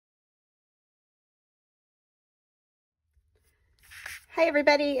Hi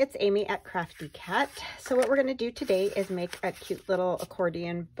everybody, it's Amy at Crafty Cat. So what we're going to do today is make a cute little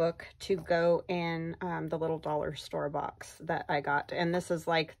accordion book to go in the little dollar store box that I got. And this is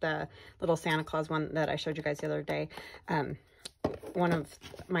like the little Santa Claus one that I showed you guys the other day. One of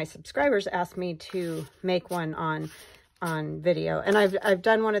my subscribers asked me to make one on video, and I've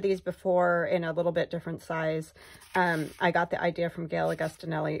done one of these before in a little bit different size. I got the idea from Gayle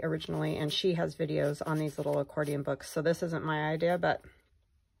Agostinelli originally, and she has videos on these little accordion books. So this isn't my idea, but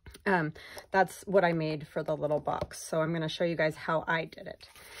that's what I made for the little box. So I'm going to show you guys how I did it.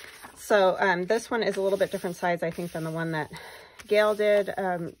 So this one is a little bit different size, I think, than the one that Gayle did,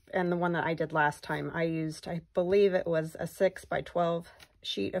 and the one that I did last time. I used, I believe it was a 6 by 12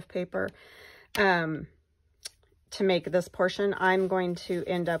 sheet of paper. To make this portion, I'm going to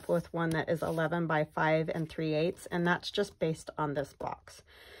end up with one that is 11 by 5 3/8, and that's just based on this box.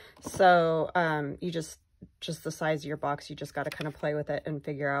 So you just the size of your box, you just got to kind of play with it and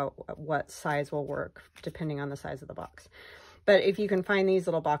figure out what size will work depending on the size of the box. But if you can find these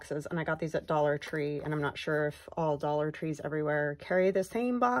little boxes, and I got these at Dollar Tree, and I'm not sure if all Dollar Trees everywhere carry the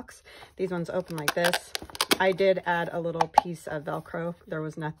same box. These ones open like this. I did add a little piece of Velcro. There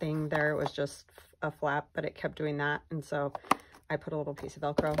was nothing there. It was just a flap, but it kept doing that. And so I put a little piece of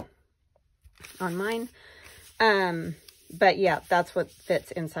Velcro on mine. But yeah, that's what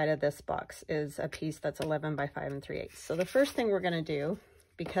fits inside of this box, is a piece that's 11 by 5 3/8. So the first thing we're going to do,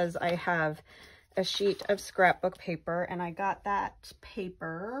 because I have a sheet of scrapbook paper, and I got that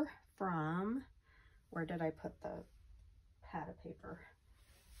paper from, where did I put the pad of paper?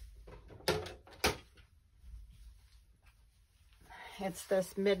 It's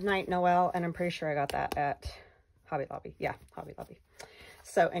this Midnight Noel, and I'm pretty sure I got that at Hobby Lobby. Yeah, Hobby Lobby.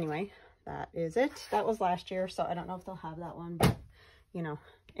 So anyway, that is it. That was last year, so I don't know if they'll have that one, but you know,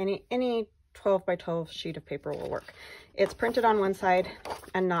 any 12 by 12 sheet of paper will work. It's printed on one side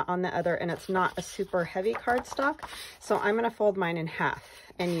and not on the other, and it's not a super heavy cardstock. So I'm going to fold mine in half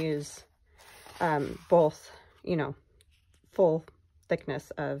and use both, you know, full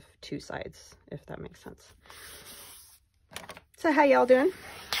thickness of two sides, if that makes sense. So how y'all doing?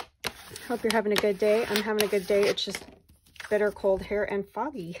 Hope you're having a good day. I'm having a good day. It's just bitter cold here and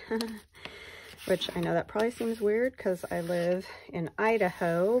foggy, which I know that probably seems weird because I live in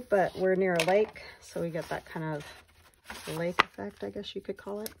Idaho, but we're near a lake, so we get that kind of lake effect, I guess you could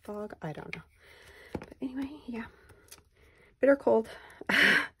call it, fog. I don't know. But anyway, yeah, bitter cold.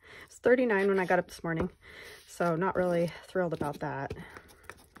 It's 39 when I got up this morning, so not really thrilled about that.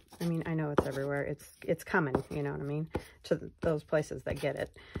 I mean, I know it's everywhere. It's coming, you know what I mean, to those places that get it.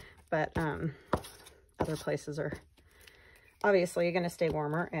 But other places are obviously going to stay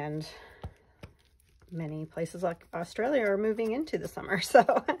warmer, and many places like Australia are moving into the summer. So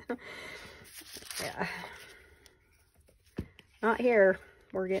yeah, not here.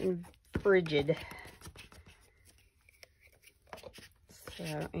 We're getting frigid.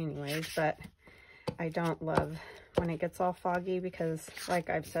 So anyways, but I don't love when it gets all foggy, because like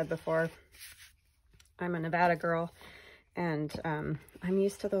I've said before, I'm a Nevada girl, and I'm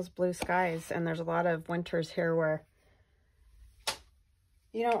used to those blue skies, and there's a lot of winters here where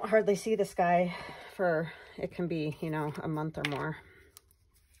you don't hardly see the sky for, it can be, you know, a month or more,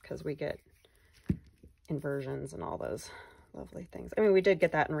 because we get inversions and all those lovely things. I mean, we did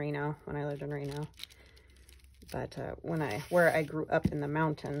get that in Reno when I lived in Reno, but where I grew up in the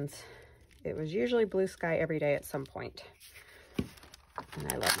mountains, it was usually blue sky every day at some point,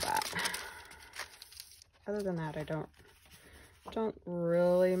 and I love that. Other than that, I don't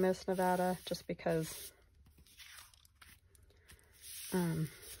really miss Nevada, just because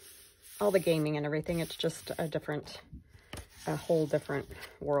all the gaming and everything, it's just a whole different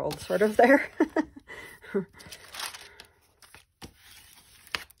world sort of there.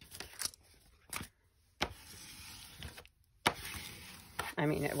 I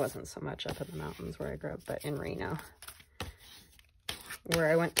mean, it wasn't so much up in the mountains where I grew up, but in Reno,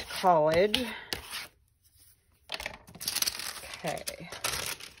 where I went to college. Okay.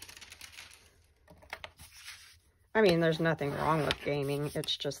 I mean, there's nothing wrong with gaming.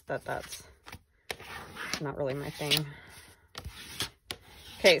 It's just that that's not really my thing.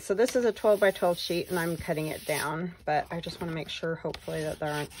 Okay, so this is a 12 by 12 sheet, and I'm cutting it down, but I just want to make sure, hopefully, that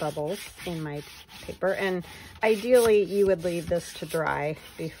there aren't bubbles in my paper. And ideally, you would leave this to dry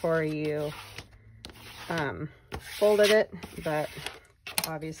before you folded it, but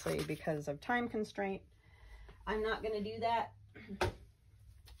obviously, because of time constraint, I'm not going to do that.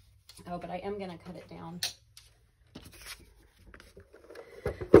 Oh, but I am going to cut it down.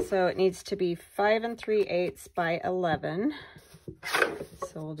 So it needs to be 5 3/8 by 11.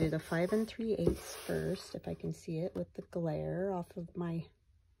 So we'll do the 5 3/8 first, if I can see it with the glare off of my,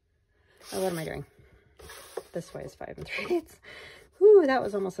 oh, what am I doing? This way is 5 3/8. Whew, that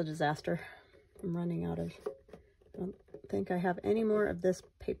was almost a disaster. I'm running out of, I don't think I have any more of this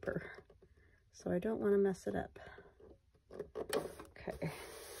paper, so I don't want to mess it up. Okay.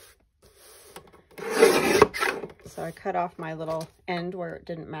 So I cut off my little end where it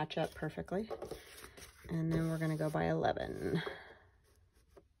didn't match up perfectly. And then we're going to go by 11.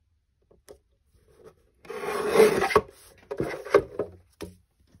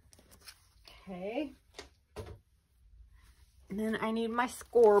 Okay. And then I need my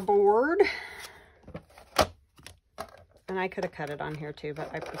scoreboard. And I could have cut it on here too,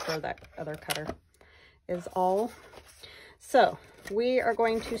 but I prefer that other cutter is all. So we are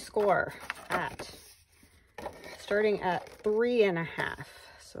going to score at, starting at 3.5.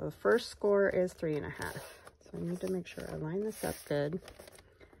 So the first score is 3.5. So I need to make sure I line this up good.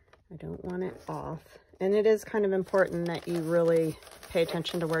 I don't want it off. And it is kind of important that you really pay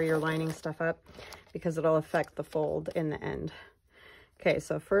attention to where you're lining stuff up, because it'll affect the fold in the end. Okay,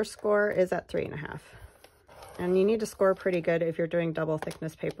 so first score is at 3.5. And you need to score pretty good if you're doing double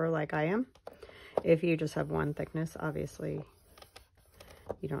thickness paper like I am. If you just have one thickness, obviously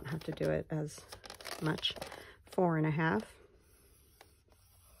you don't have to do it as much. 4.5.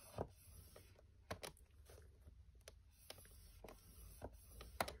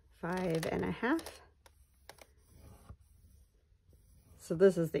 5.5. So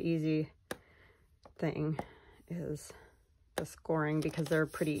this is the easy thing, is the scoring, because they're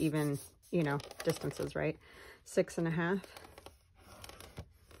pretty even, you know, distances, right? 6.5.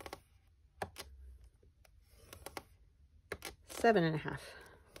 7.5.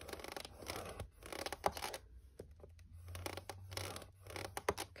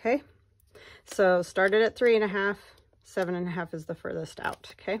 Okay, so started at 3.5, 7.5 is the furthest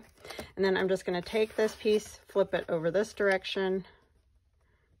out. Okay, and then I'm just going to take this piece, flip it over this direction,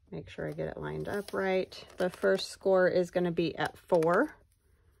 make sure I get it lined up right. The first score is going to be at 4.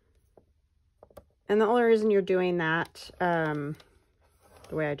 And the only reason you're doing that, the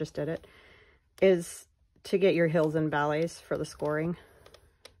way I just did it, is to get your hills and valleys for the scoring,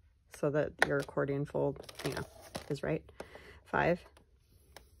 so that your accordion fold, you know, is right. 5.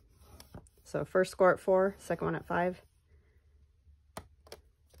 So first score at 4, second one at 5.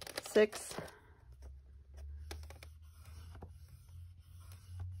 6.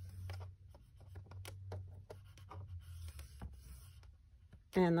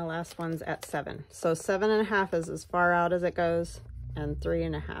 7. And the last one's at 7. So 7.5 is as far out as it goes, and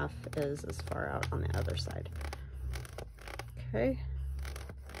 3.5 is as far out on the other side. Okay.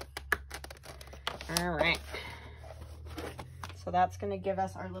 All right. So that's going to give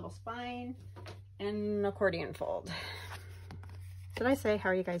us our little spine and accordion fold. Did I say, how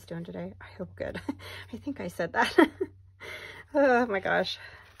are you guys doing today? I hope good. I think I said that. Oh my gosh.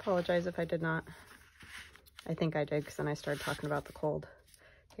 Apologize if I did not. I think I did, because then I started talking about the cold.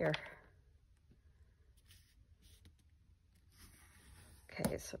 Here.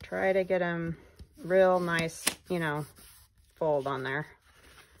 Okay, so try to get them real nice, you know, fold on there.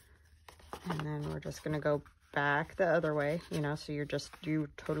 And then we're just going to go back the other way, you know, so you're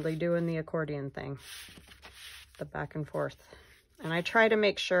totally doing the accordion thing, the back and forth. And I try to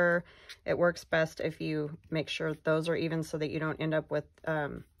make sure it works best if you make sure those are even, so that you don't end up with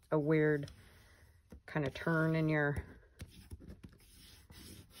a weird kind of turn in your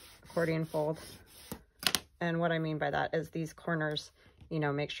accordion fold. And what I mean by that is these corners, you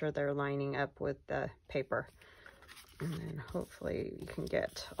know, make sure they're lining up with the paper. And then hopefully you can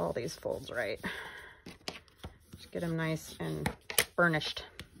get all these folds right. Just get them nice and burnished.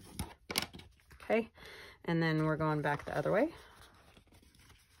 Okay, and then we're going back the other way.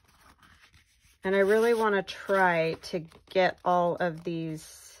 And I really want to try to get all of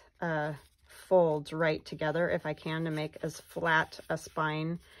these folds right together if I can, to make as flat a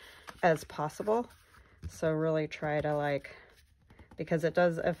spine as possible. So really try to, like, because it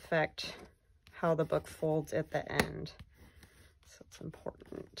does affect how the book folds at the end. So it's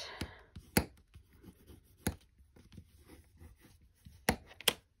important.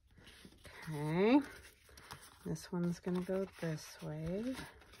 Okay, this one's gonna go this way.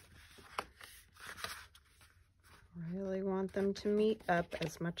 Really want them to meet up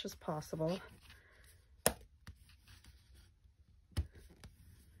as much as possible.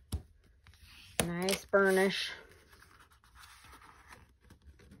 Nice burnish.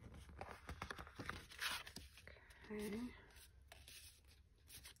 Okay.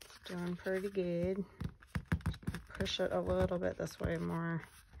 It's doing pretty good. Push it a little bit this way more.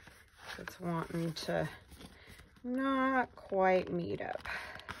 It's wanting to not quite meet up.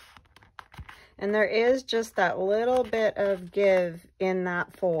 And there is just that little bit of give in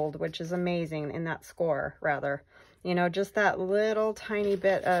that fold, which is amazing, in that score, rather. You know, just that little tiny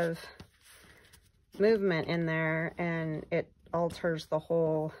bit of movement in there, and it alters the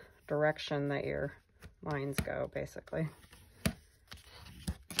whole direction that your lines go, basically.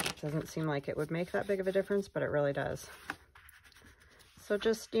 It doesn't seem like it would make that big of a difference, but it really does. So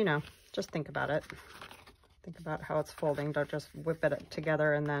just, you know, just think about it. Think about how it's folding. Don't just whip it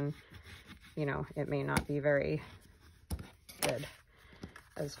together and then, you know, it may not be very good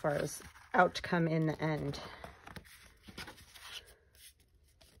as far as outcome in the end.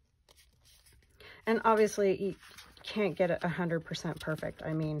 And obviously you can't get it 100% perfect.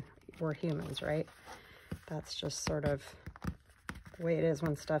 I mean, we're humans, right? That's just sort of the way it is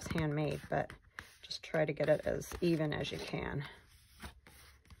when stuff's handmade, but just try to get it as even as you can.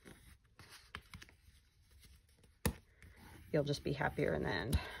 You'll just be happier in the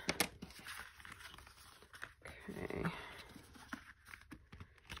end. Okay.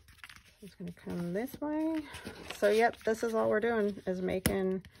 It's gonna come this way. So yep, this is all we're doing, is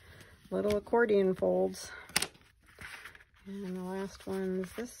making little accordion folds. And the last one's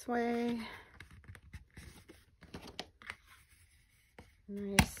this way.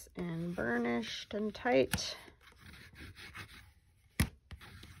 Nice and burnished and tight.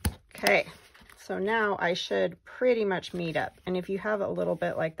 Okay, so now I should pretty much meet up. And if you have a little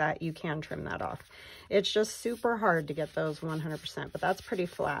bit like that, you can trim that off. It's just super hard to get those 100%, but that's pretty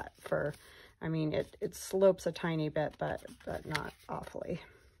flat for, I mean, it slopes a tiny bit, but not awfully.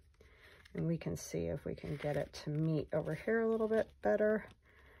 And we can see if we can get it to meet over here a little bit better,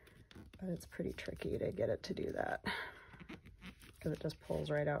 but it's pretty tricky to get it to do that because it just pulls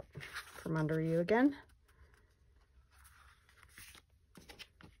right out from under you again.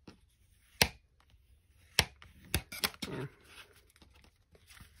 Yeah.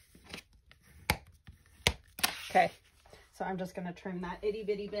 Okay, so I'm just gonna trim that itty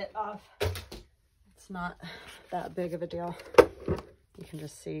bitty bit off. It's not that big of a deal. You can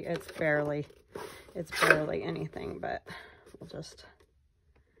just see it's barely anything, but we'll just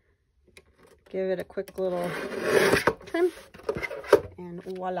give it a quick little trim, and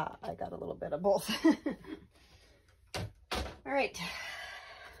voila, I got a little bit of both. All right,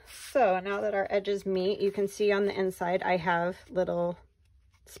 so now that our edges meet, you can see on the inside I have little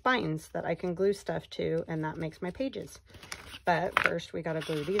spines that I can glue stuff to, and that makes my pages. But first we got to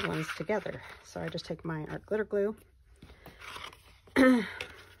glue these ones together. So I just take my art glitter glue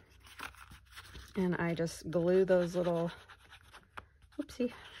and I just glue those little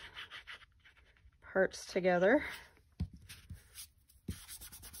whoopsie parts together.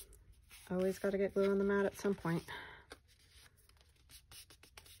 Always got to get glue on the mat at some point.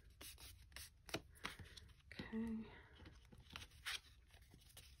 Okay.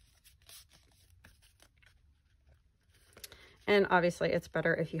 And obviously it's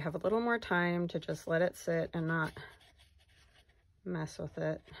better if you have a little more time to just let it sit and not mess with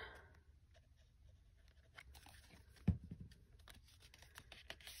it.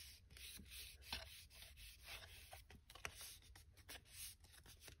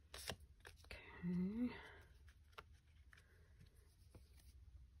 Okay.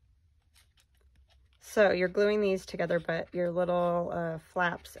 So you're gluing these together, but your little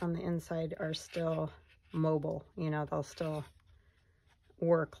flaps on the inside are still mobile. You know, they'll still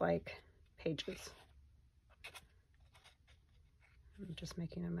work like pages. I'm just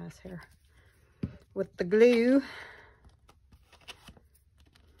making a mess here with the glue.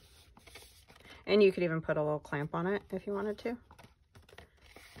 And you could even put a little clamp on it if you wanted to,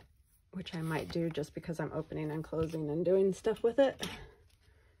 which I might do just because I'm opening and closing and doing stuff with it.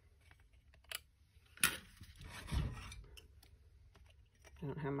 I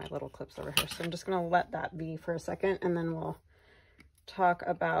don't have my little clips over here, so I'm just going to let that be for a second, and then we'll talk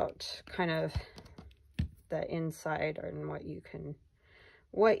about kind of the inside and what you can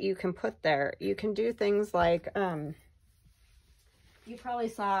put there. You can do things like you probably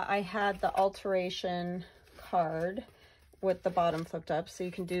saw I had the alteration card with the bottom flipped up, so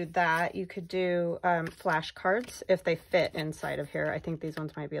you can do that. You could do flash cards if they fit inside of here. I think these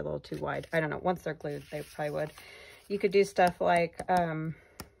ones might be a little too wide. I don't know. Once they're glued, they probably would. You could do stuff like I don't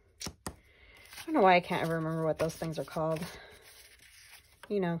know why I can't ever remember what those things are called.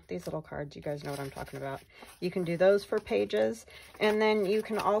 You know, these little cards, you guys know what I'm talking about. You can do those for pages. And then you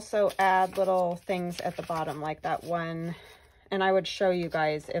can also add little things at the bottom like that one. And I would show you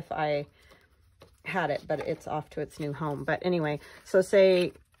guys if I had it, but it's off to its new home. But anyway, so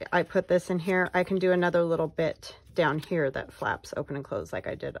say I put this in here, I can do another little bit down here that flaps open and close like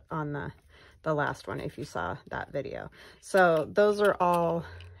I did on the last one if you saw that video. So those are all,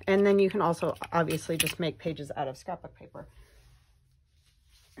 and then you can also obviously just make pages out of scrapbook paper.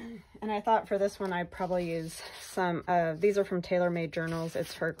 And I thought for this one I'd probably use some of, these are from Tailor Made Journals.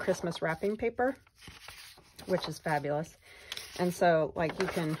 It's her Christmas wrapping paper, which is fabulous. And so like you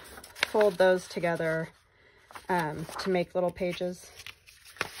can fold those together to make little pages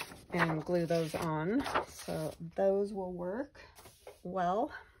and glue those on. So those will work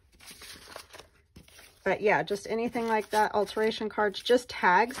well. But yeah, just anything like that, alteration cards, just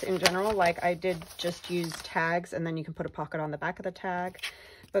tags in general. Like I did just use tags, and then you can put a pocket on the back of the tag.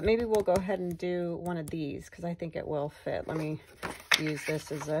 But maybe we'll go ahead and do one of these because I think it will fit. Let me use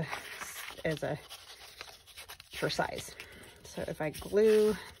this as a for size. So if I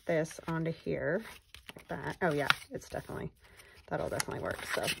glue this onto here like that, oh yeah, it's definitely, that'll definitely work.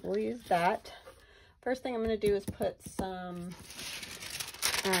 So we'll use that. First thing I'm going to do is put some,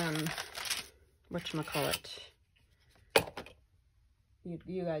 whatchamacallit.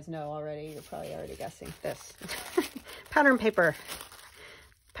 You guys know already, you're probably already guessing this. Pattern paper,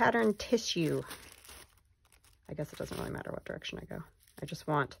 pattern tissue. I guess it doesn't really matter what direction I go. I just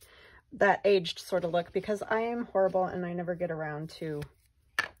want that aged sort of look because I am horrible and I never get around to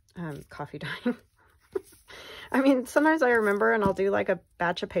coffee dyeing. I mean, sometimes I remember and I'll do like a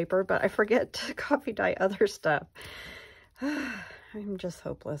batch of paper, but I forget to coffee dye other stuff. I'm just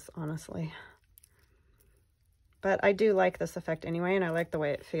hopeless, honestly. But I do like this effect anyway, and I like the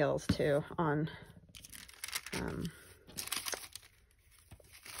way it feels too on,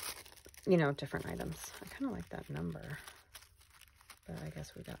 you know, different items. I kind of like that number, but I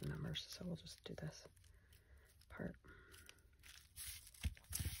guess we got numbers, so we'll just do this part.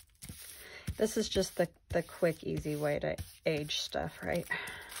 This is just the quick, easy way to age stuff, right?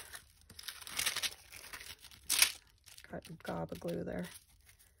 Got a gob of glue there.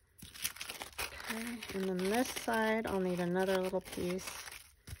 Okay, and then this side, I'll need another little piece.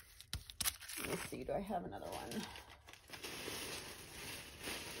 Let me see, do I have another one?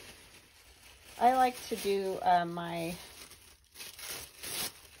 I like to do my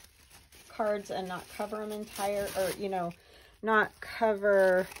cards and not cover them entire, or, you know, not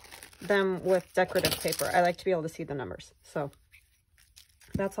cover them with decorative paper. I like to be able to see the numbers. So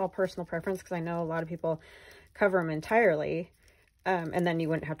that's all personal preference because I know a lot of people cover them entirely, and then you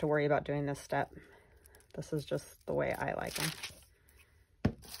wouldn't have to worry about doing this step. This is just the way I like them.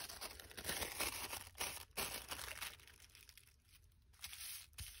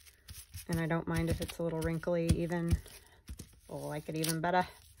 And I don't mind if it's a little wrinkly even. I'll like it even better.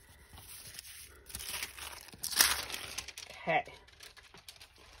 Okay.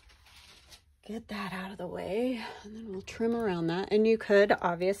 Get that out of the way, and then we'll trim around that. And you could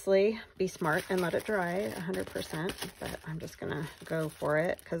obviously be smart and let it dry 100%, but I'm just gonna go for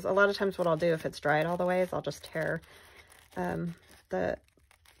it because a lot of times what I'll do if it's dried all the way is I'll just tear the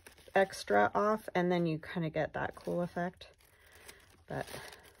extra off, and then you kind of get that cool effect. But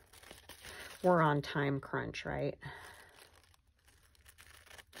we're on time crunch, right?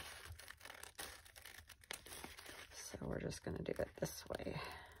 So we're just gonna do it this way.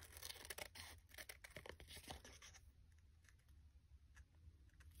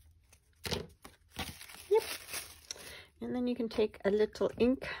 Yep. And then you can take a little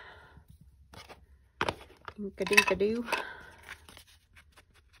ink. Ink-a-dink-a-doo.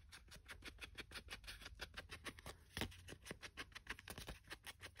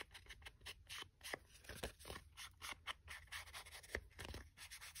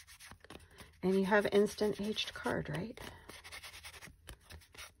 And you have instant aged card, right?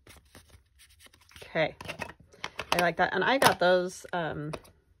 Okay. I like that. And I got those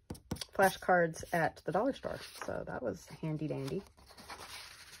flashcards at the dollar store. So that was handy dandy.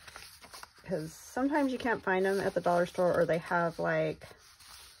 Because sometimes you can't find them at the dollar store, or they have like,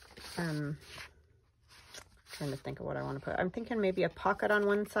 trying to think of what I want to put. I'm thinking maybe a pocket on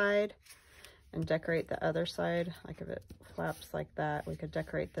one side and decorate the other side. Like if it flaps like that, we could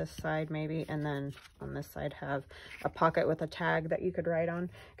decorate this side maybe, and then on this side have a pocket with a tag that you could write on,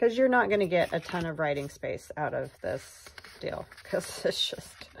 because you're not going to get a ton of writing space out of this deal, because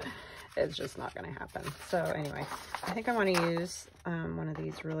it's just not going to happen. So anyway, I think I want to use one of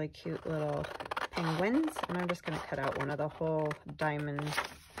these really cute little penguins, and I'm just going to cut out one of the whole diamond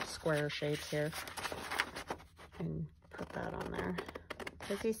square shapes here and put that on there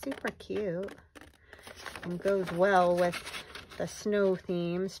because he's super cute and goes well with the snow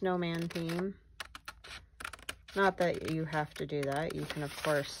theme, snowman theme. Not that you have to do that. You can, of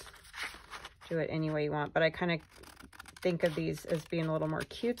course, do it any way you want. But I kind of think of these as being a little more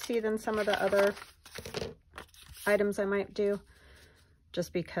cutesy than some of the other items I might do.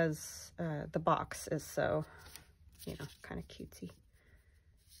 Just because the box is so, you know, kind of cutesy.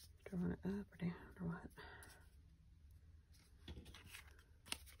 Do I want it up or down or what?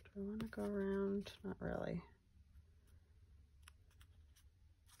 Do I want to go around? Not really.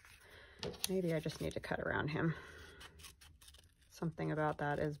 Maybe I just need to cut around him. Something about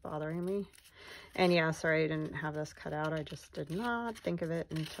that is bothering me. And yeah, sorry I didn't have this cut out. I just did not think of it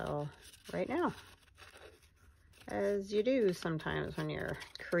until right now. As you do sometimes when you're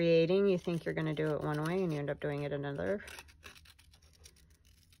creating, you think you're going to do it one way and you end up doing it another.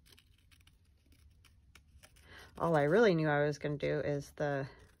 All I really knew I was going to do is the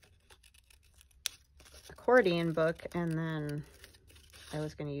accordion book, and then I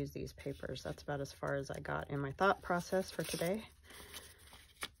was going to use these papers. That's about as far as I got in my thought process for today.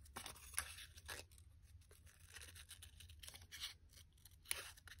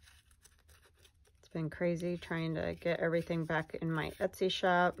 It's been crazy trying to get everything back in my Etsy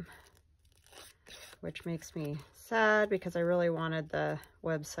shop, which makes me sad because I really wanted the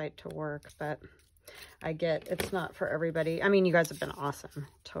website to work, but I get it's not for everybody. I mean, you guys have been awesome,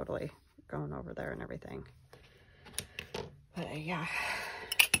 totally going over there and everything. But yeah.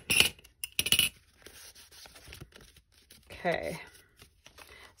 Okay.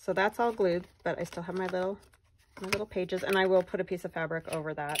 So that's all glued, but I still have my little pages, and I will put a piece of fabric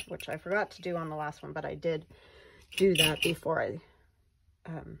over that, which I forgot to do on the last one, but I did do that before I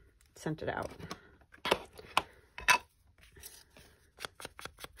sent it out.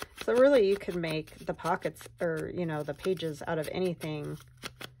 So really you could make the pockets, or, you know, the pages out of anything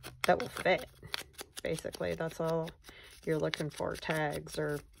that will fit. Basically, that's all you're looking for, tags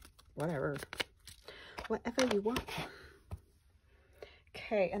or whatever you want.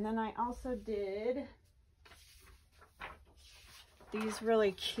 Okay, and then I also did these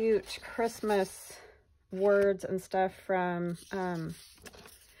really cute Christmas words and stuff from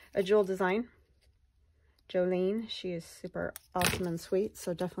AJeweldDesign. Jolene, she is super awesome and sweet,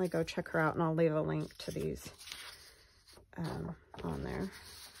 so definitely go check her out, and I'll leave a link to these on there,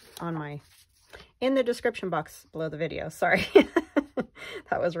 in the description box below the video. Sorry,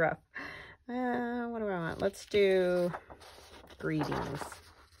 that was rough. What do I want? Let's do greetings.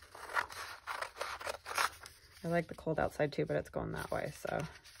 I like the cold outside too, but it's going that way, so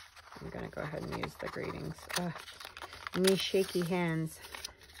I'm gonna go ahead and use the greetings. Me shaky hands.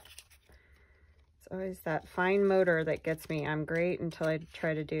 Always that fine motor that gets me. I'm great until I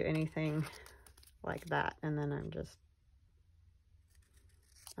try to do anything like that, and then I'm just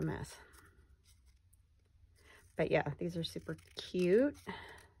a mess. But yeah, these are super cute.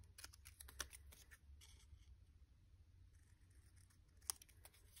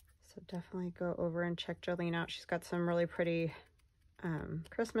 So definitely go over and check Jolene out. She's got some really pretty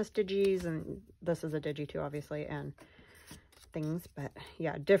Christmas digis, and this is a digi too, obviously, and things, but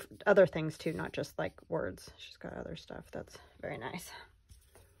yeah, different other things too, not just like words. She's got other stuff that's very nice.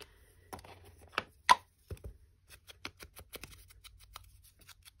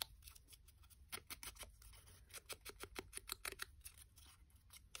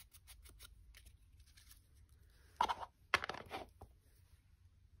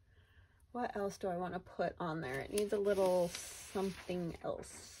 What else do I want to put on there? It needs a little something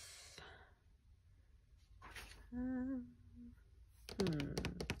else.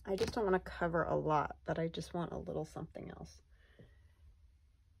 I just don't want to cover a lot, but I just want a little something else.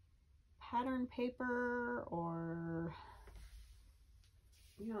 Pattern paper, or,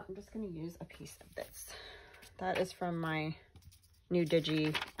 you know, I'm just going to use a piece of this. That is from my new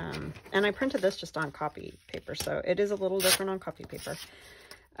digi, and I printed this just on copy paper, so it is a little different on copy paper.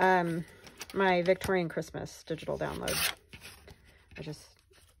 My Victorian Christmas digital download. I just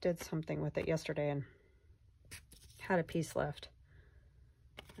did something with it yesterday and had a piece left.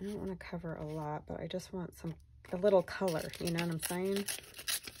 I don't want to cover a lot, but I just want a little color, you know what I'm saying?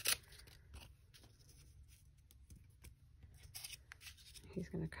 He's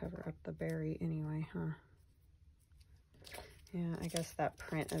going to cover up the berry anyway, huh? Yeah, I guess that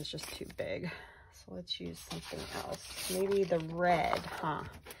print is just too big. So let's use something else. Maybe the red, huh?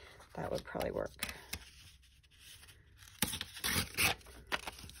 That would probably work.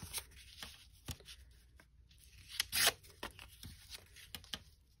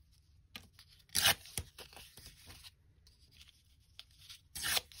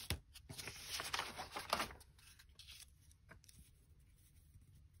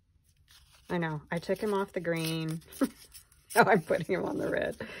 I know, I took him off the green. Now I'm putting him on the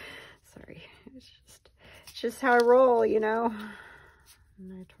red. Sorry, it's just how I roll, you know.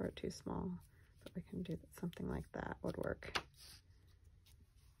 And I tore it too small, but we can do something like that would work.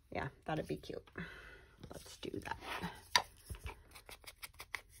 Yeah, that'd be cute. Let's do that.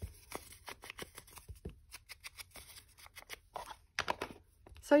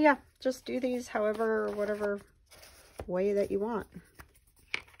 So yeah, just do these however, whatever way that you want.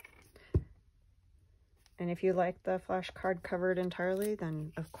 And if you like the flashcard covered entirely,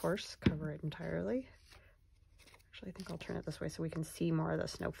 then of course cover it entirely. Actually, I think I'll turn it this way so we can see more of the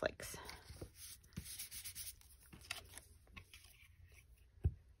snowflakes.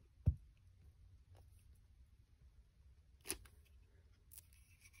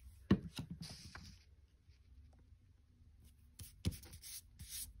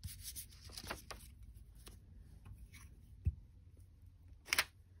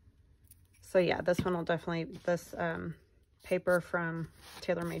 So yeah, this one will definitely, this paper from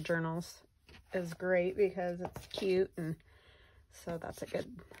Tailor Made Journals is great because it's cute, and so that's a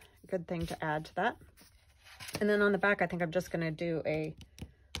good thing to add to that. And then on the back, I think I'm just going to do a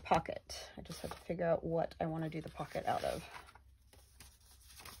pocket. I just have to figure out what I want to do the pocket out of.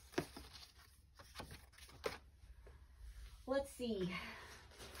 Let's see.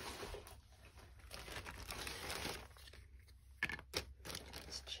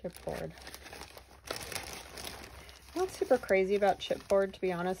 It's chipboard. I'm not super crazy about chipboard, to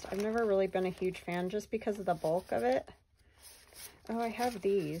be honest. I've never really been a huge fan just because of the bulk of it. Oh, I have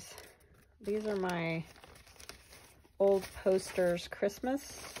these. These are my old posters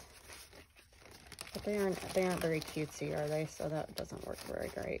Christmas. But they aren't very cutesy, are they? So that doesn't work very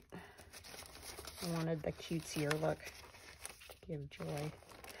great. I wanted the cutesier look to give joy.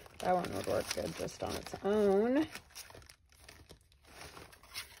 That one would work good just on its own.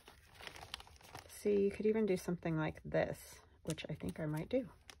 See, you could even do something like this, which I think I might do.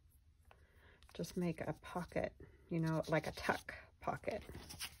 Just make a pocket, you know, like a tuck pocket.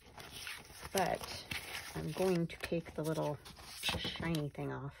 But I'm going to take the little shiny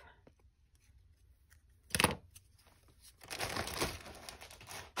thing off.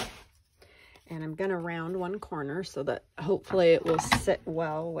 And I'm gonna round one corner so that hopefully it will sit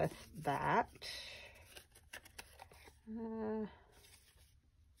well with that.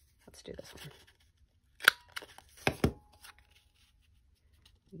 Let's do this one.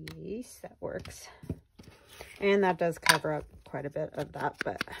 Yes, that works. And that does cover up quite a bit of that,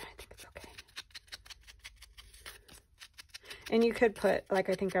 but I think it's okay. And you could put, like,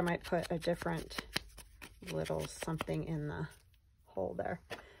 I think I might put a different little something in the hole there.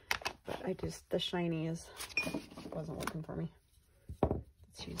 But the shiny wasn't working for me.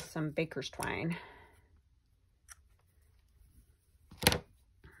 Let's use some baker's twine.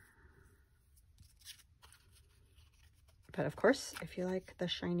 But of course, if you like the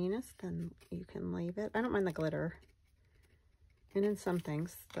shininess, then you can leave it. I don't mind the glitter. And in some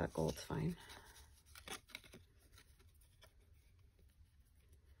things, the gold's fine.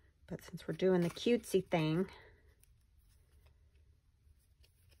 But since we're doing the cutesy thing,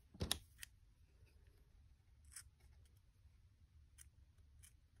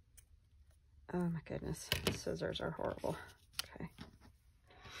 oh my goodness, scissors are horrible. Okay.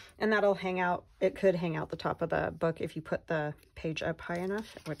 And that'll hang out, it could hang out the top of the book if you put the page up high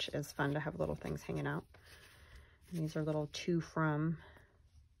enough, which is fun to have little things hanging out. And these are little to from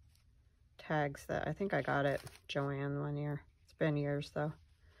tags that I think I got at Joann one year. It's been years though.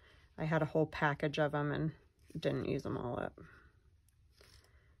 I had a whole package of them and didn't use them all up.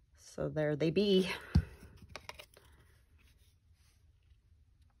 So there they be.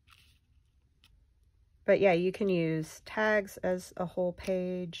 But yeah, you can use tags as a whole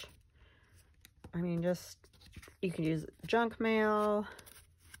page. I mean, you can use junk mail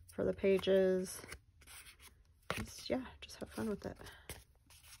for the pages. Yeah, just have fun with it.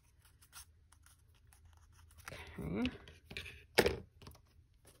 Okay.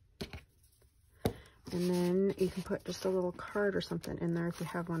 And then you can put just a little card or something in there if you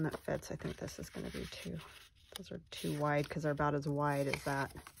have one that fits. I think this is going to be too, those are too wide because they're about as wide as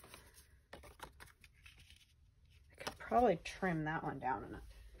that. Probably trim that one down enough.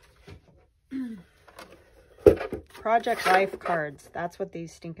 Project Life cards. That's what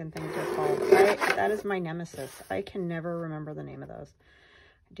these stinking things are called. That is my nemesis. I can never remember the name of those.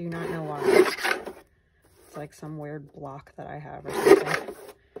 I do not know why. It's like some weird block that I have or something.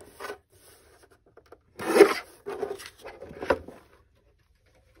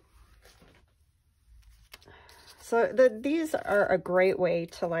 So these are a great way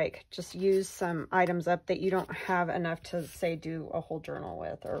to like just use some items up that you don't have enough to say do a whole journal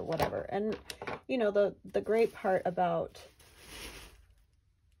with or whatever. And you know, the great part about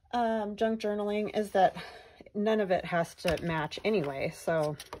junk journaling is that none of it has to match anyway.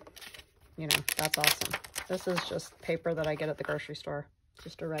 So, you know, that's awesome. This is just paper that I get at the grocery store.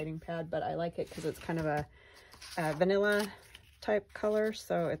 Just a writing pad, but I like it because it's kind of a vanilla type color.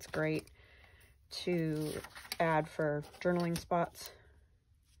 So it's great to add for journaling spots.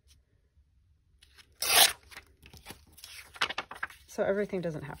 Also, everything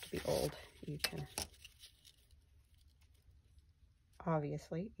doesn't have to be old. You can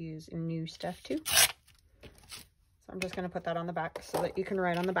obviously use new stuff too. So I'm just going to put that on the back so that you can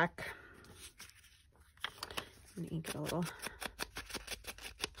write on the back. I'm going to ink it a little.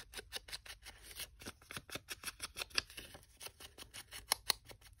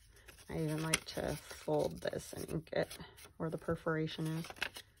 I even like to fold this and ink it where the perforation is.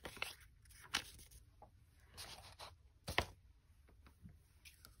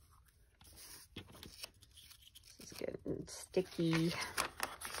 This is getting sticky.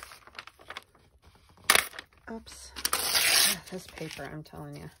 Oops. Oh, this paper, I'm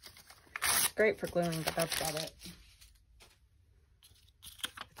telling you. It's great for gluing, but that's about it.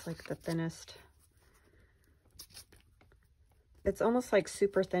 It's like the thinnest. It's almost like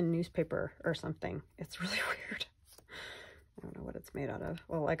super thin newspaper or something. It's really weird. I don't know what it's made out of.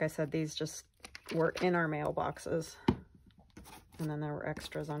 Well, like I said, these just were in our mailboxes. And then there were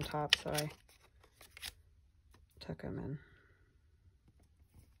extras on top, so I took them and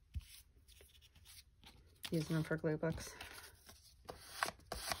using them for glue books.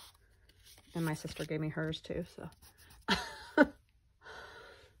 And my sister gave me hers too, so.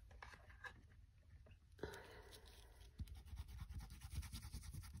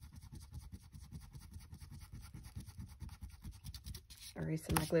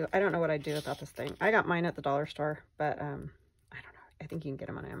 Erasing my glue. I don't know what I'd do without this thing. I got mine at the dollar store, but I don't know. I think you can get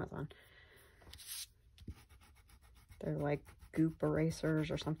them on Amazon. They're like goop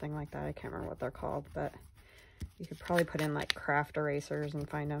erasers or something like that. I can't remember what they're called, but you could probably put in like craft erasers and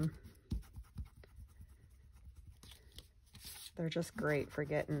find them. They're just great for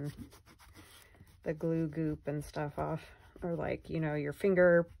getting the glue goop and stuff off. Or like, you know, your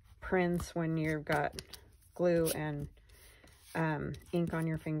fingerprints when you've got glue and ink on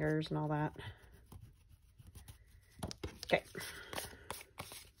your fingers and all that. Okay.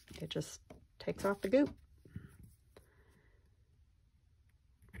 It just takes off the goop.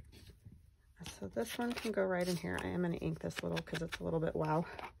 So this one can go right in here. I am going to ink this little because it's a little bit wow.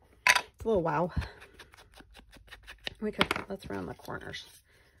 It's a little wow. Let's round the corners.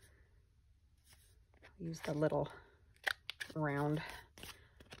 Use the little round.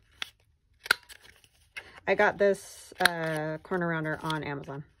 I got this corner rounder on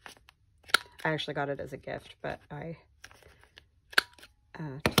Amazon. I actually got it as a gift, but I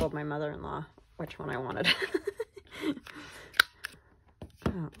told my mother-in-law which one I wanted.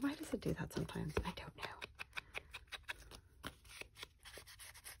 Oh, why does it do that sometimes? I don't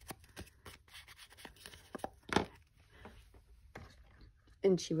know.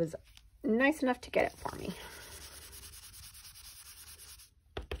 And she was nice enough to get it for me.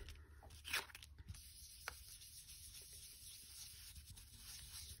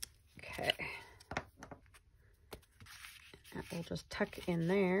 Okay. That will just tuck in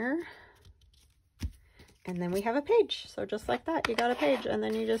there. And then we have a page. So just like that, you got a page, and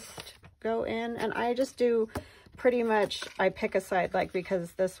then you just go in, and I just do pretty much, I pick a side, like,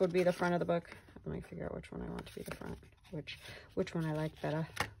 because this would be the front of the book. Let me figure out which one I want to be the front, which one I like better.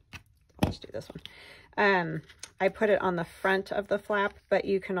 I'll just do this one. I put it on the front of the flap, but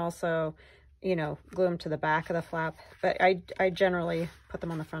you can also, you know, glue them to the back of the flap, but I generally put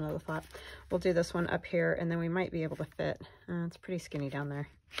them on the front of the flap. We'll do this one up here, and then we might be able to fit. It's pretty skinny down there.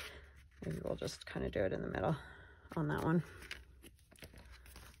 Maybe we'll just kind of do it in the middle on that one.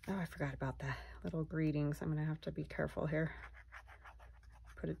 Oh, I forgot about the little greetings. I'm going to have to be careful here.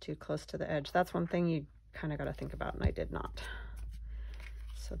 Put it too close to the edge. That's one thing you kind of got to think about, and I did not.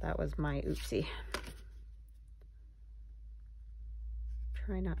 So that was my oopsie.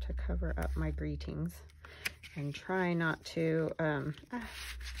 Try not to cover up my greetings, and try not to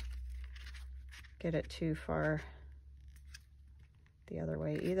get it too far the other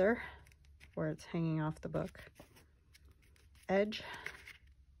way either, where it's hanging off the book edge.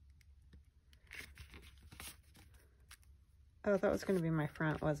 Oh, that was going to be my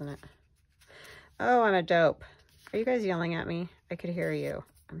front, wasn't it? Oh, I'm a dope. Are you guys yelling at me? I could hear you.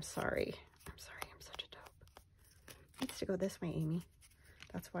 I'm sorry. I'm sorry. I'm such a dope. It needs to go this way, Amy.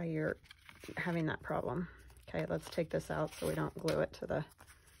 That's why you're having that problem. Okay, let's take this out so we don't glue it to the,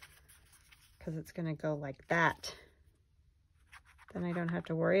 because it's going to go like that. Then I don't have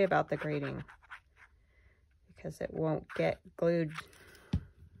to worry about the grating because it won't get glued.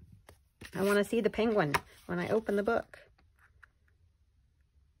 I want to see the penguin when I open the book.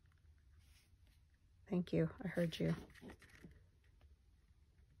 Thank you. I heard you.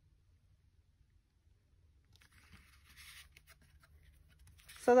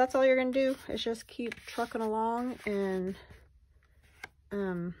 So that's all you're going to do is just keep trucking along and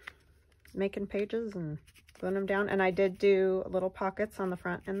making pages and gluing them down. And I did do little pockets on the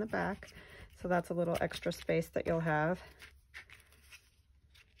front and the back. So that's a little extra space that you'll have.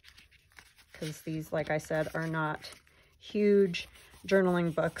 Because these, like I said, are not huge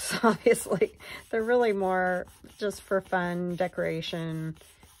journaling books, obviously. They're really more just for fun, decoration,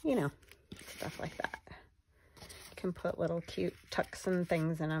 you know, stuff like that. You can put little cute tucks and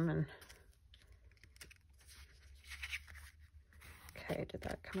things in them. And okay, did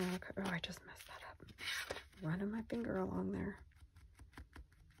that come out? Oh, I just messed that up. Running my finger along there.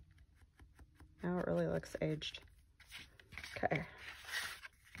 Now it really looks aged. Okay.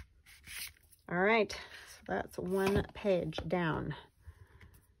 All right, so that's one page down.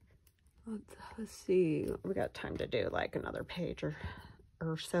 Let's see, we got time to do like another page or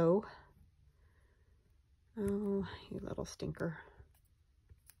so. Oh, you little stinker.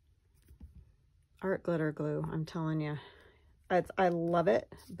 Art glitter glue, I'm telling you. I love it,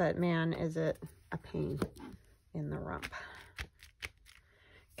 but man, is it a pain in the rump.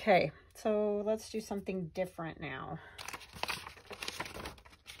 Okay, so let's do something different now.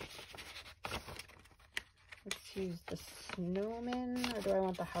 Let's use the snowman, or do I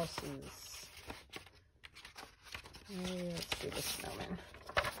want the houses? Let's do the snowman.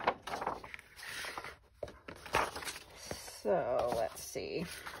 So let's see.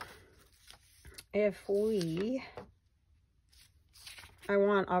 If I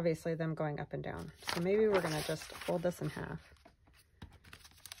want obviously them going up and down. So maybe we're gonna just fold this in half.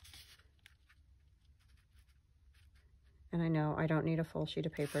 And I know I don't need a full sheet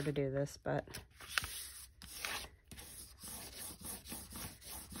of paper to do this, but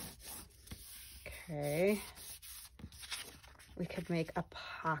okay. We could make a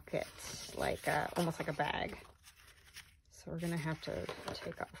pocket, like almost like a bag. So we're gonna have to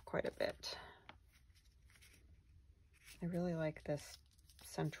take off quite a bit. I really like this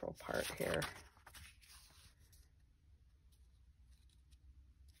central part here.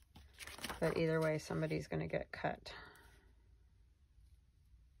 But either way, somebody's gonna get cut.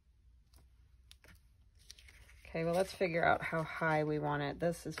 Okay, well, let's figure out how high we want it.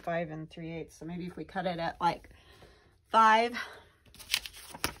 This is 5 3/8, so maybe if we cut it at like 5.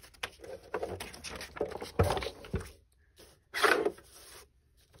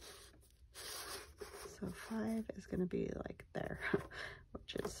 So 5 is going to be like there,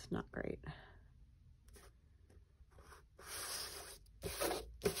 which is not great.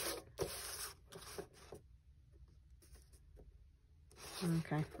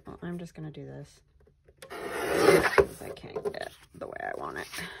 Okay, well, I'm just going to do this because I can't get it the way I want it.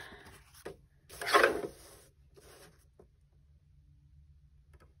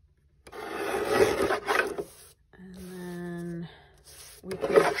 And then we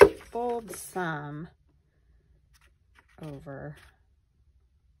could fold some over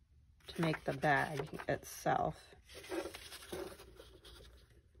to make the bag itself.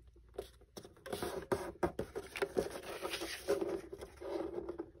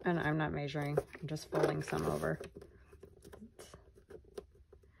 And I'm not measuring, I'm just folding some over.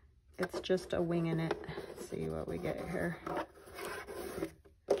 It's just a wing in it. Let's see what we get here.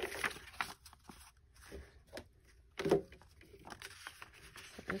 So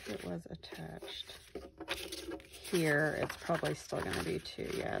if it was attached here, it's probably still going to be too,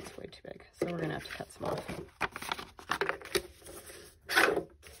 yeah, it's way too big. So we're going to have to cut some off.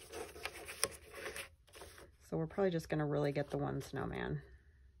 So we're probably just going to really get the one snowman.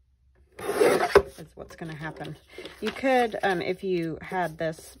 Is what's going to happen. You could, if you had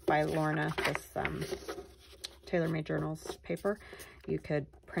this by Lorna, this Tailor Made Journals paper, you could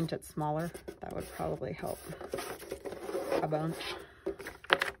print it smaller. That would probably help a bunch.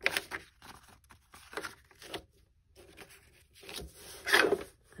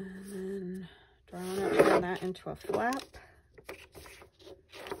 And then do I want to turn that into a flap?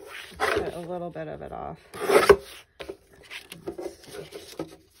 Just cut a little bit of it off.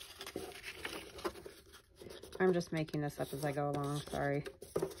 I'm just making this up as I go along, sorry.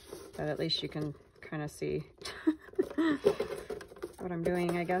 But at least you can kind of see what I'm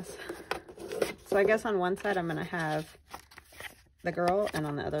doing, I guess. So I guess on one side I'm going to have the girl and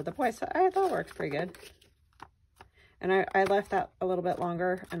on the other the boy. So that works pretty good. And I left that a little bit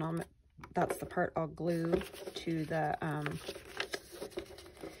longer, and that's the part I'll glue to the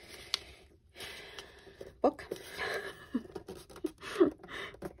book.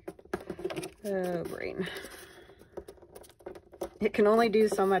 Oh, brain. It can only do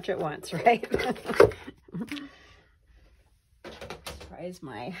so much at once, right? Surprised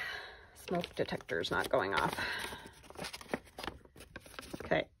my smoke detector's not going off.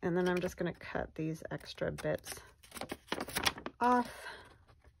 Okay, and then I'm just going to cut these extra bits off.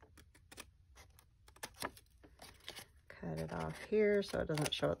 off here so it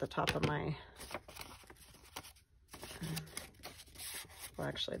doesn't show at the top of my, well,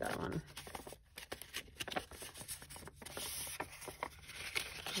 actually that one.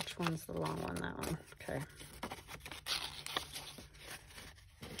 Which one's the long one? That one. Okay.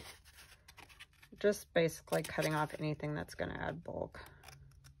 Just basically cutting off anything that's going to add bulk.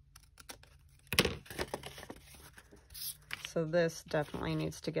 So this definitely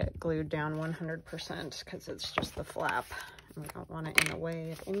needs to get glued down 100% because it's just the flap. And we don't want it in the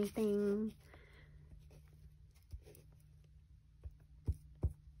way of anything.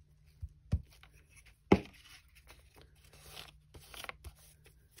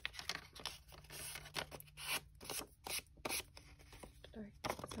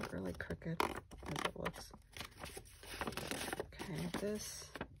 Is that really crooked as it looks? Okay, this,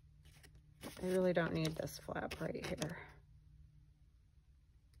 I really don't need this flap right here.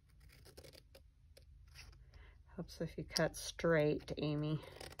 Helps if you cut straight, Amy.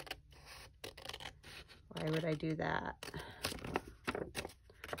 Why would I do that?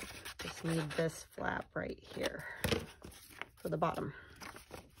 Just need this flap right here for the bottom.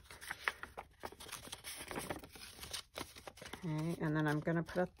 Okay, and then I'm gonna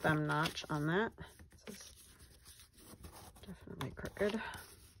put a thumb notch on that. This is definitely crooked.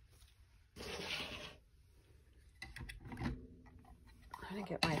 I'm gonna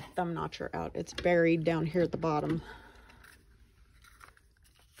get my thumb notcher out. It's buried down here at the bottom.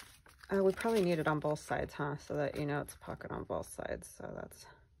 Oh, we probably need it on both sides, huh? So that you know it's a pocket on both sides. So that's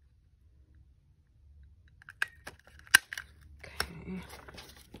okay.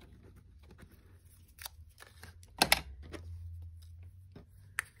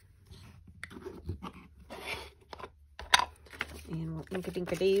 And we'll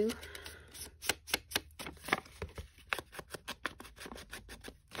ink-a-dink-a-doo.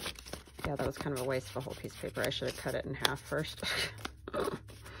 Yeah, that was kind of a waste of a whole piece of paper. I should have cut it in half first.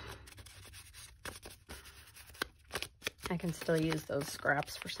 I can still use those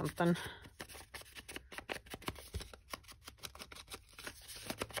scraps for something.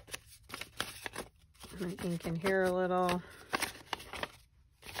 Ink in here a little.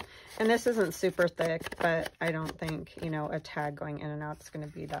 And this isn't super thick, but I don't think, you know, a tag going in and out is going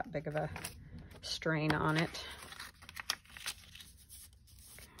to be that big of a strain on it.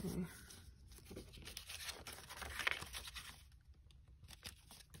 Okay.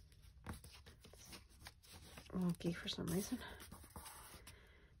 Wonky for some reason.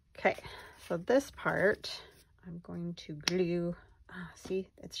 Okay, so this part I'm going to glue. See,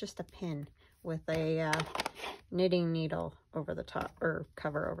 it's just a pin with a knitting needle over the top, or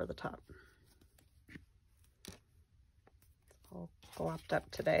cover over the top. It's all glopped up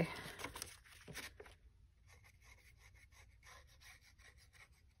today.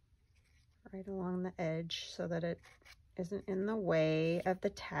 Right along the edge so that it isn't in the way of the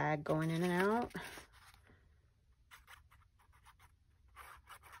tag going in and out.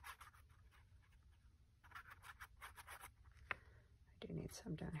 I do need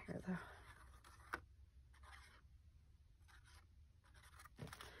some down here though.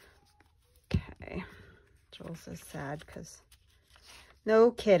 Okay, Jules is sad because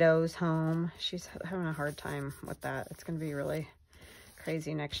no kiddos home. She's having a hard time with that. It's going to be really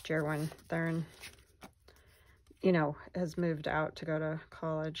crazy next year when Theron, you know, has moved out to go to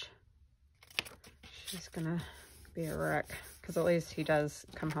college. She's going to be a wreck because at least he does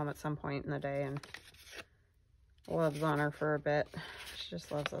come home at some point in the day and loves on her for a bit. She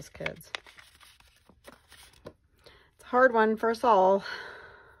just loves those kids. It's a hard one for us all.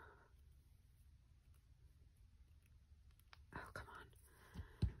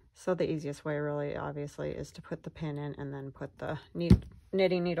 So the easiest way really obviously is to put the pin in and then put the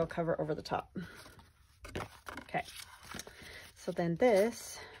knitting needle cover over the top. Okay, so then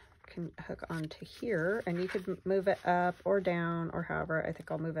this can hook onto here and you could move it up or down or however. I think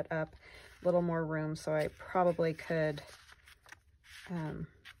I'll move it up, a little more room, so I probably could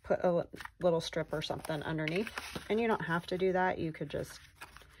put a little strip or something underneath. And you don't have to do that, you could just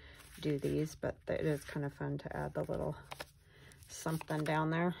do these, but it is kind of fun to add the little something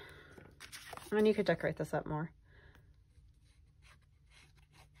down there. And you could decorate this up more.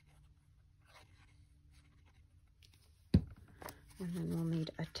 And then we'll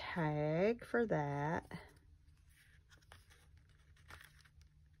need a tag for that.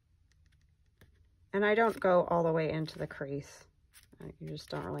 And I don't go all the way into the crease. You just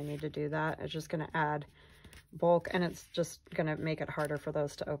don't really need to do that. It's just going to add bulk and it's just going to make it harder for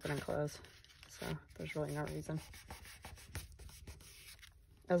those to open and close. So there's really no reason.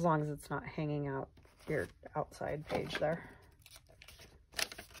 As long as it's not hanging out your outside page there.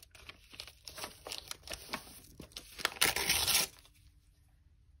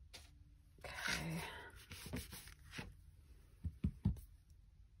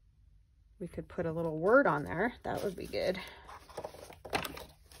 could put a little word on there. That would be good.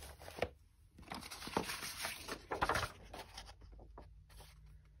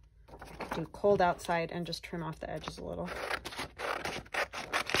 Do cold outside and just trim off the edges a little.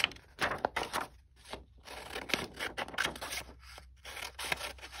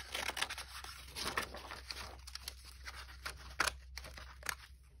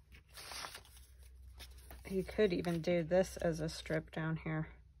 You could even do this as a strip down here.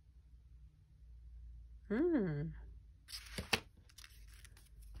 Let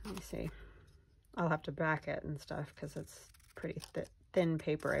me see. I'll have to back it and stuff because it's pretty thin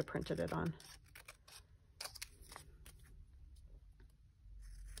paper I printed it on.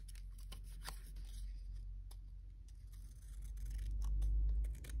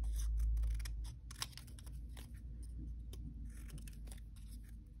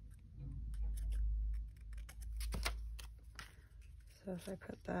 So if I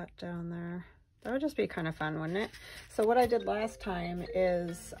put that down there, that would just be kind of fun, wouldn't it? So what I did last time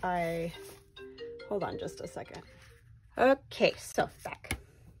is hold on just a second. Okay, so back.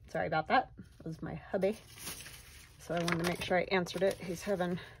 Sorry about that. That was my hubby. So I wanted to make sure I answered it. He's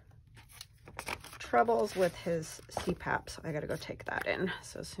having troubles with his CPAP, so I gotta go take that in.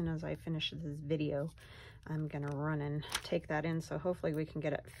 So as soon as I finish this video, I'm gonna run and take that in. So hopefully we can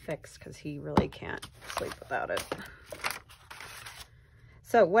get it fixed because he really can't sleep without it.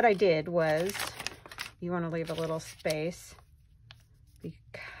 So what I did was, you want to leave a little space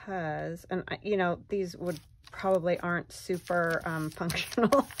because, and you know, these would probably aren't super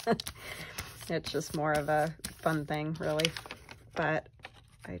functional. It's just more of a fun thing, really. But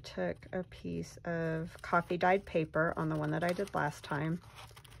I took a piece of coffee dyed paper on the one that I did last time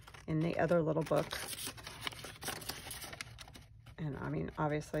in the other little book. And I mean,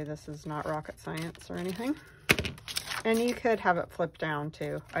 obviously this is not rocket science or anything. And you could have it flip down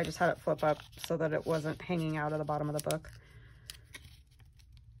too. I just had it flip up so that it wasn't hanging out of the bottom of the book.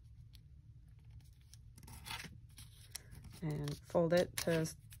 And fold it to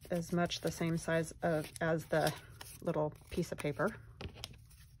as much the same size as the little piece of paper.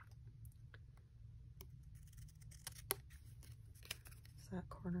 Is that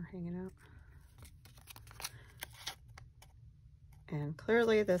corner hanging out? And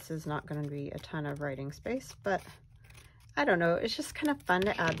clearly this is not going to be a ton of writing space, but I don't know, it's just kind of fun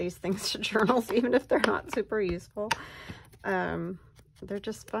to add these things to journals, even if they're not super useful. They're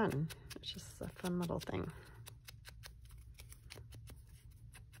just fun. It's just a fun little thing.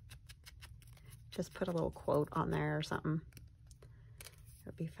 Just put a little quote on there or something.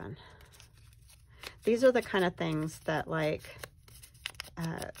 It'd be fun. These are the kind of things that, like,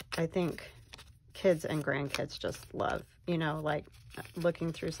 I think kids and grandkids just love. You know, like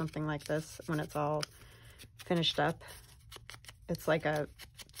looking through something like this when it's all finished up. It's like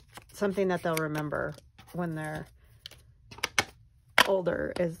something that they'll remember when they're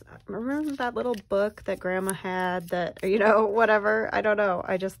older. Remember that little book that grandma had that, you know, whatever. I don't know.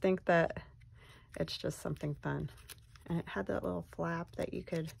 I just think that it's just something fun. And it had that little flap that you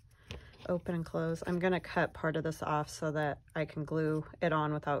could open and close. I'm going to cut part of this off so that I can glue it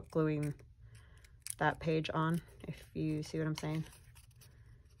on without gluing that page on, if you see what I'm saying.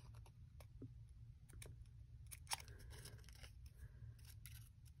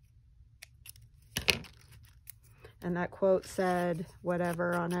 And that quote said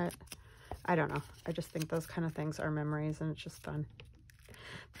whatever on it. I don't know. I just think those kind of things are memories, and it's just fun.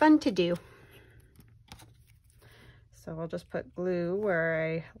 Fun to do. So I'll just put glue where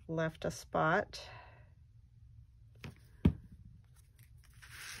I left a spot.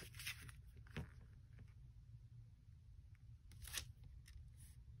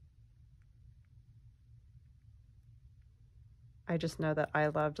 I just know that I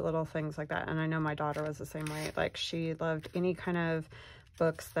loved little things like that. And I know my daughter was the same way. Like, she loved any kind of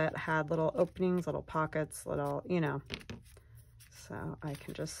books that had little openings, little pockets, little, you know. So I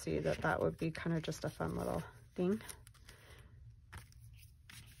can just see that that would be kind of just a fun little thing.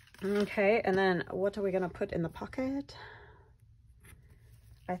 Okay, and then what are we going to put in the pocket?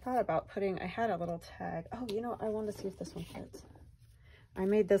 I thought about I had a little tag. Oh, you know, I wanted to see if this one fits. I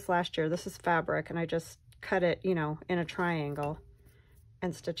made this last year. This is fabric, and I just cut it, you know, in a triangle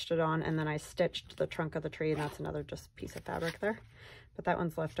and stitched it on, and then I stitched the trunk of the tree, and that's another just piece of fabric there. But that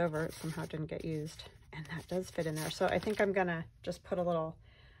one's left over. It somehow didn't get used, and that does fit in there. So I think I'm gonna just put a little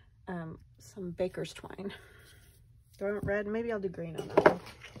some baker's twine. Do I want red? Maybe I'll do green on that one.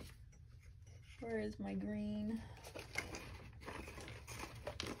 Where is my green?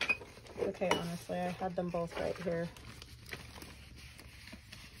 Okay, honestly, I had them both right here.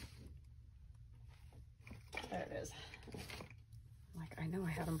 There it is. Like, I know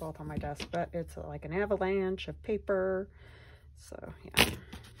I had them both. both on my desk, but it's like an avalanche of paper. So yeah.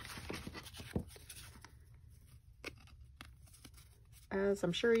 As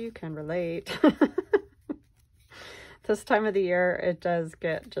I'm sure you can relate. This time of the year, it does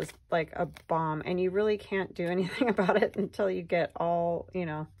get just like a bomb, and you really can't do anything about it until you get all, you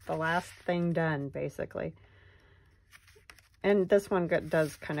know, the last thing done, basically. And this one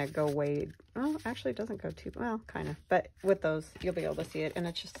does kind of go way, well, actually it doesn't go too, well, kind of, but with those, you'll be able to see it, and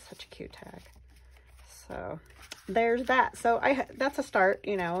it's just such a cute tag. So there's that. So that's a start,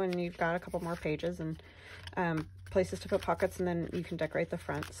 you know, and you've got a couple more pages and places to put pockets, and then you can decorate the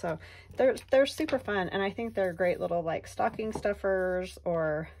front. So they're super fun, and I think they're great little like stocking stuffers,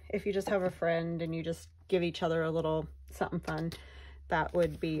 or if you just have a friend and you just give each other a little something fun, that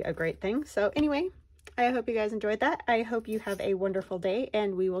would be a great thing. So anyway, I hope you guys enjoyed that. I hope you have a wonderful day,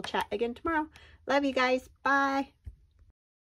 and we will chat again tomorrow. Love you guys. Bye.